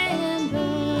remember.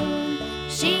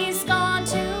 She's gone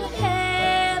to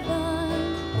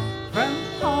heaven from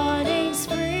heartaches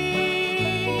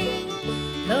free.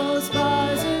 Those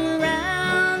bars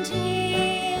around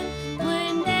him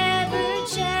would never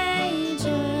change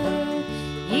her.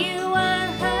 You were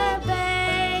her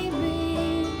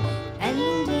baby and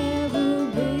ever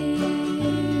be.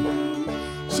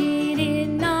 She did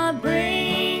not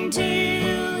bring to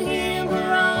him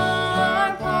parole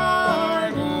or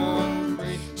pardon.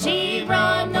 She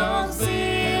brought no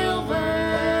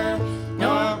silver,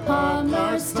 nor pomp,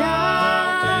 nor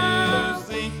style.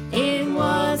 It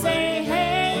was a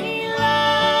halo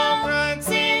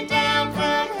sent down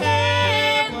from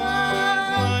heaven,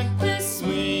 the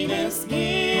sweetest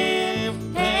gift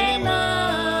a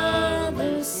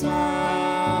mother's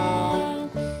smile.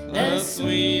 The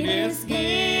sweetest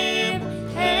gift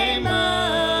a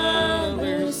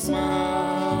mother's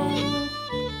smile.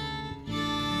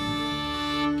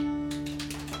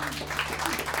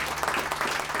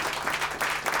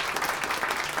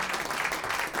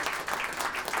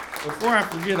 Before I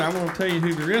forget, I want to tell you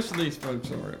who the rest of these folks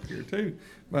are up here, too.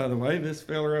 By the way, this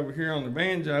feller over here on the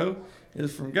banjo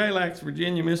is from Galax,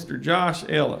 Virginia, Mr. Josh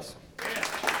Ellis.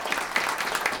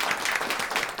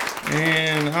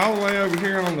 And all the way over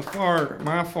here on the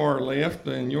my far left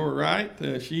and your right,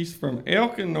 she's from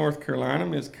Elkin, North Carolina,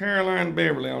 Miss Caroline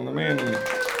Beverly on the mandolin.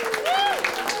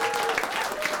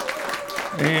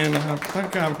 And I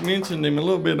think I mentioned him a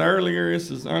little bit earlier. This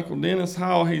is Uncle Dennis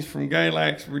Hall. He's from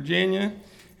Galax, Virginia.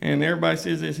 And everybody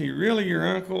says, is he really your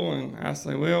uncle? And I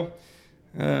say, well,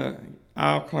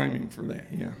 I'll claim him for that,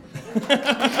 yeah.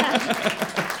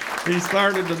 He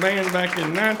started the band back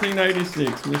in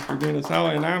 1986, Mr. Dennis Hall.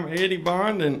 And I'm Eddie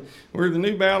Bond, and we're the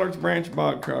New Ballards Branch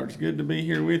Bogtrotters. Good to be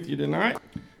here with you tonight.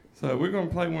 So we're going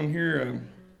to play one here.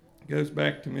 Goes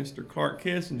back to Mr. Clark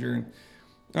Kessinger. And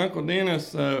Uncle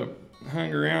Dennis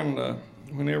hung around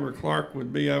whenever Clark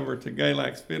would be over to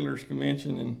Galax Fiddlers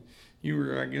Convention, and you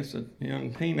were, I guess, a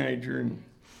young teenager, and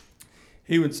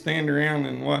he would stand around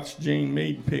and watch Gene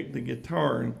Meade pick the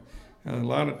guitar. And a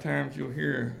lot of times you'll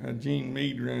hear a Gene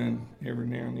Meade run every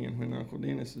now and then when Uncle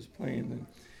Dennis is playing. And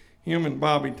him and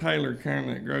Bobby Taylor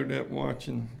kind of growed up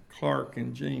watching Clark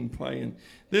and Gene play. And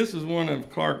this is one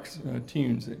of Clark's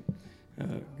tunes that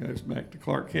goes back to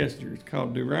Clark Kessinger. It's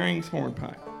called Durang's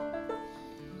Hornpipe.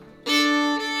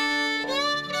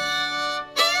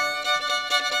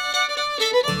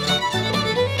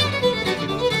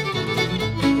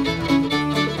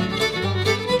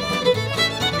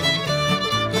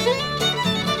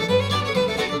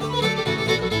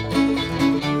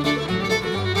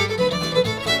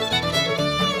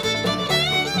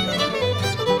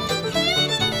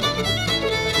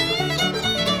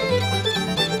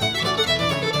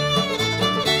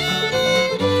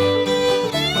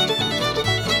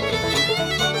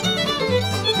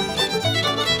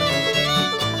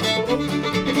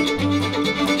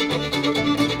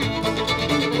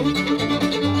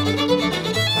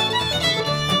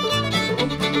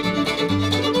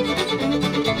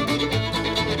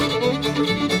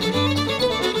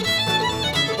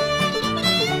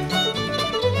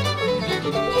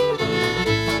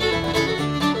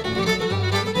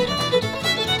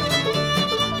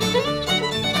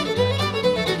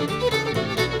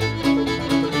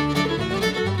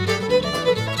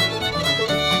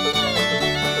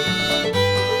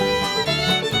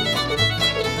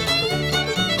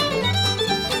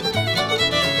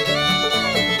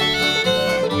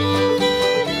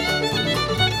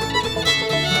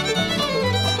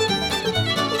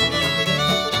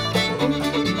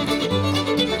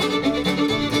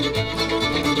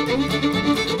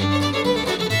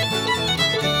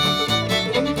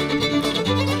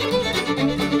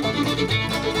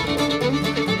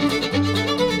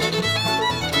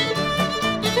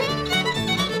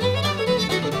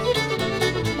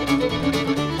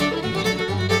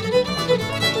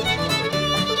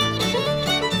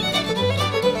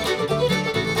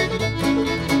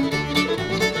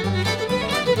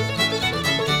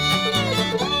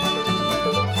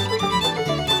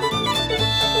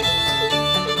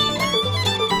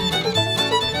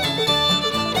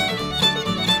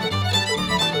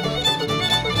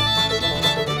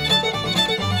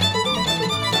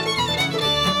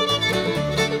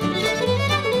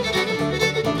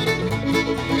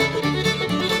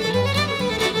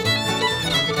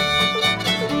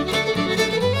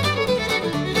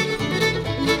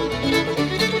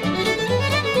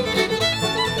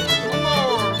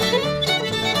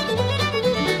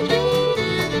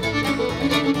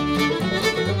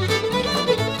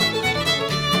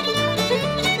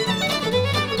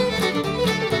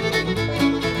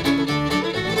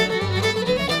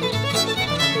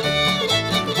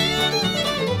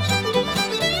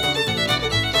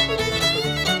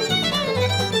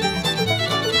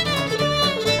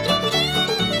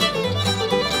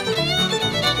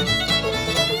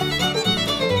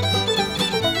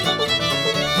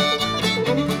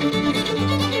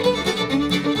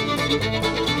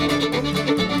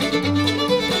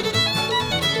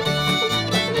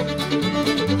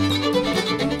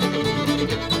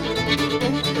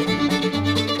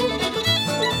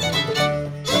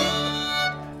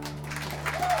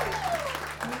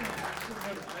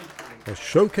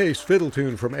 showcase fiddle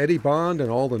tune from Eddie Bond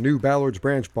and all the New Ballard's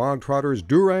Branch Bogtrotters,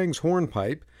 Durang's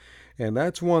Hornpipe. And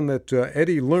that's one that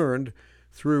Eddie learned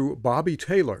through Bobby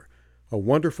Taylor, a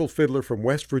wonderful fiddler from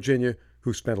West Virginia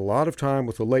who spent a lot of time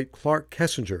with the late Clark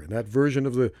Kessinger. And that version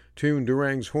of the tune,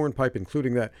 Durang's Hornpipe,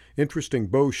 including that interesting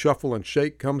bow shuffle and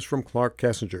shake, comes from Clark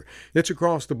Kessinger. It's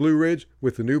Across the Blue Ridge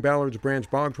with the New Ballard's Branch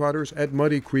Bogtrotters at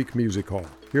Muddy Creek Music Hall.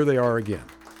 Here they are again.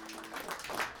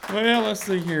 Well, let's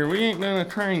see here. We ain't done a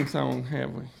train song,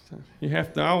 have we? So you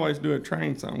have to always do a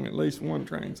train song, at least one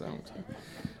train song. So.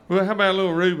 Well, how about a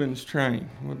little Reuben's Train?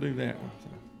 We'll do that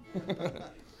one.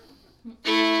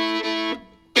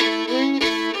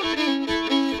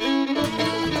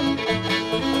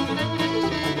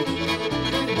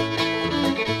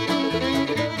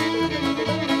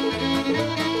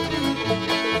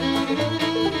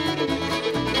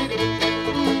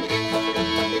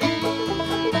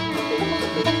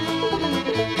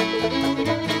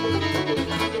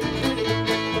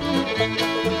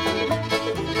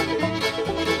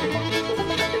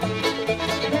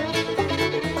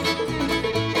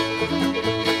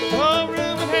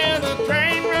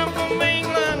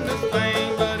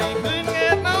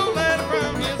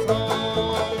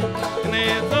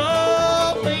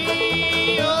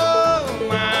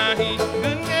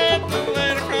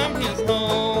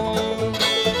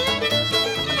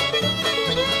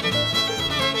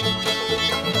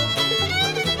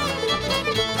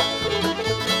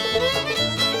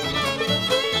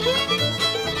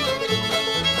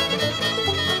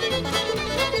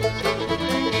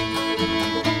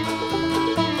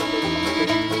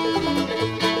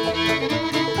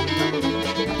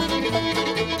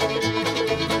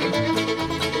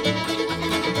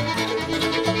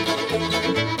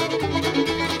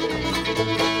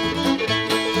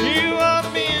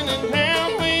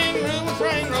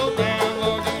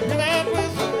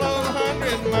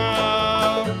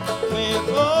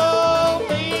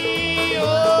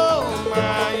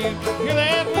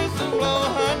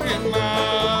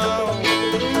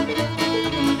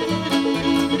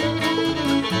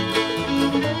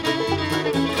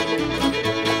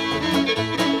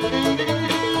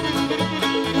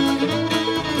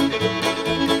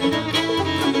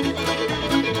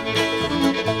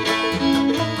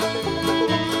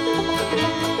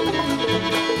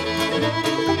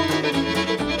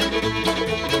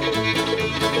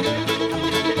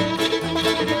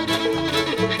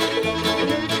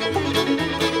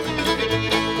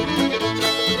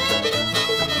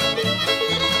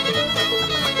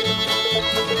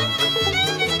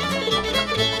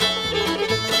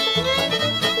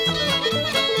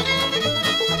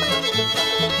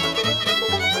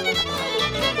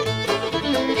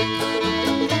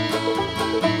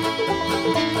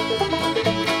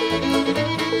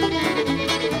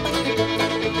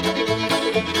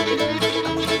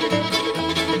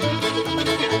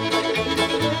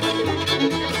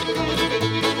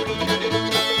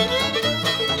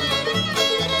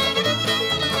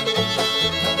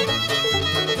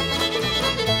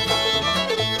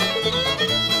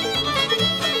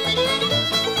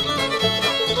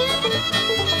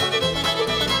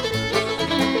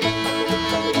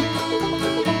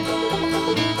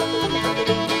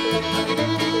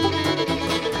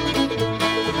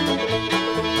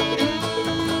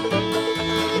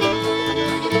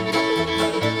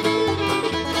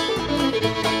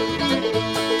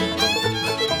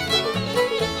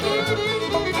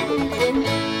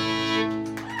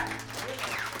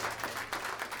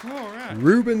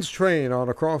 Reuben's Train on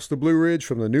Across the Blue Ridge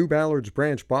from the New Ballard's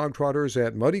Branch Bogtrotters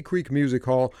at Muddy Creek Music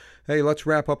Hall. Hey, let's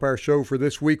wrap up our show for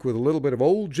this week with a little bit of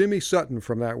old Jimmy Sutton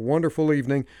from that wonderful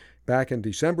evening back in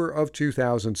December of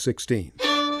 2016.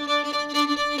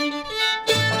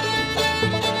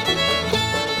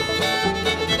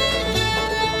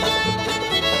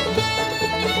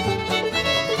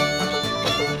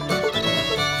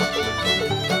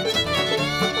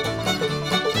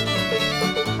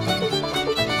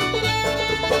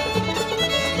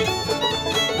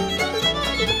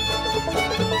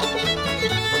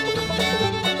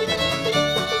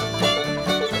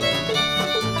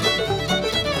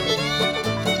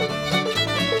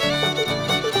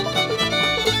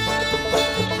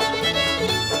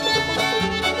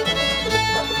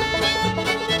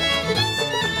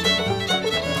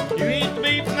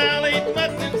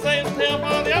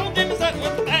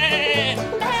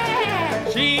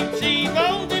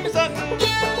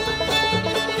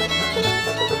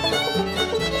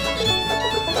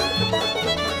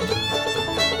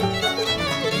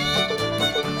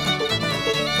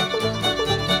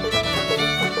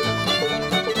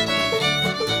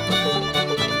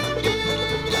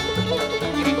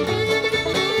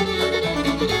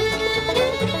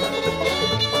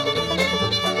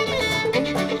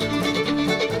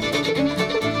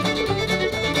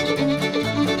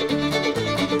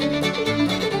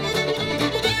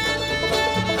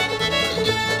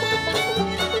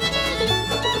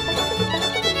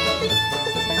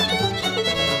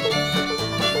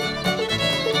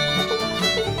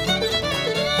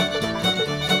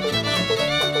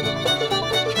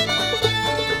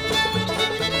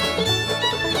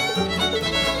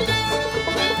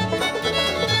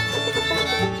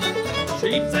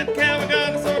 Sheep said cow, we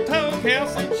got a sore toe. Cow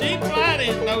said sheep, well, I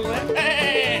didn't know that.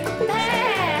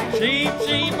 Sheep,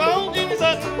 sheep, old Jimmy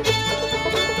Sutton.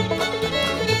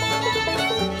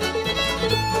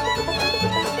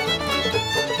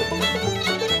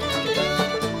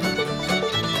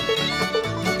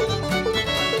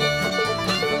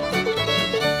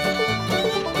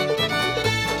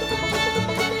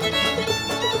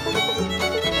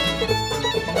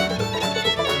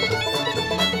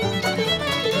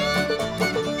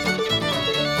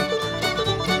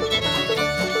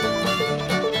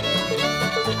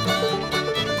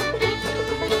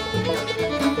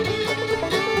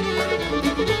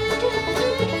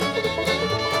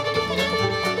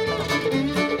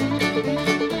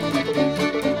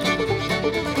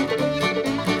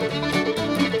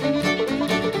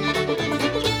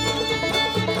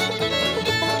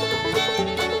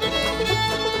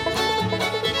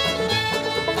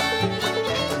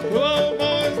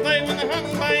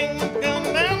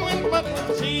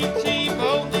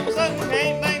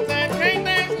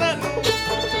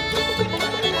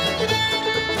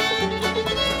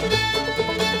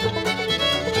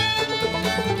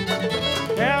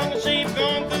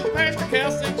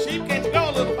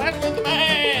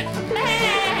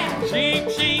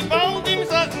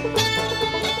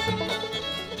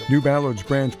 New Ballard's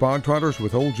Branch Bogtrotters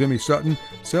with Old Jimmy Sutton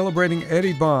celebrating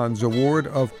Eddie Bond's award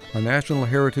of a National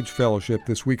Heritage Fellowship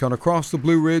this week on Across the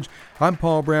Blue Ridge. I'm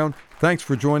Paul Brown. Thanks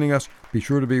for joining us. Be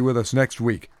sure to be with us next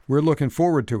week. We're looking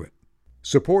forward to it.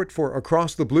 Support for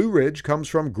Across the Blue Ridge comes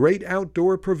from Great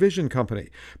Outdoor Provision Company,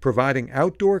 providing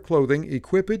outdoor clothing,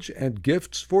 equipage, and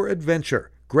gifts for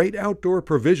adventure.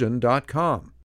 GreatOutdoorProvision.com.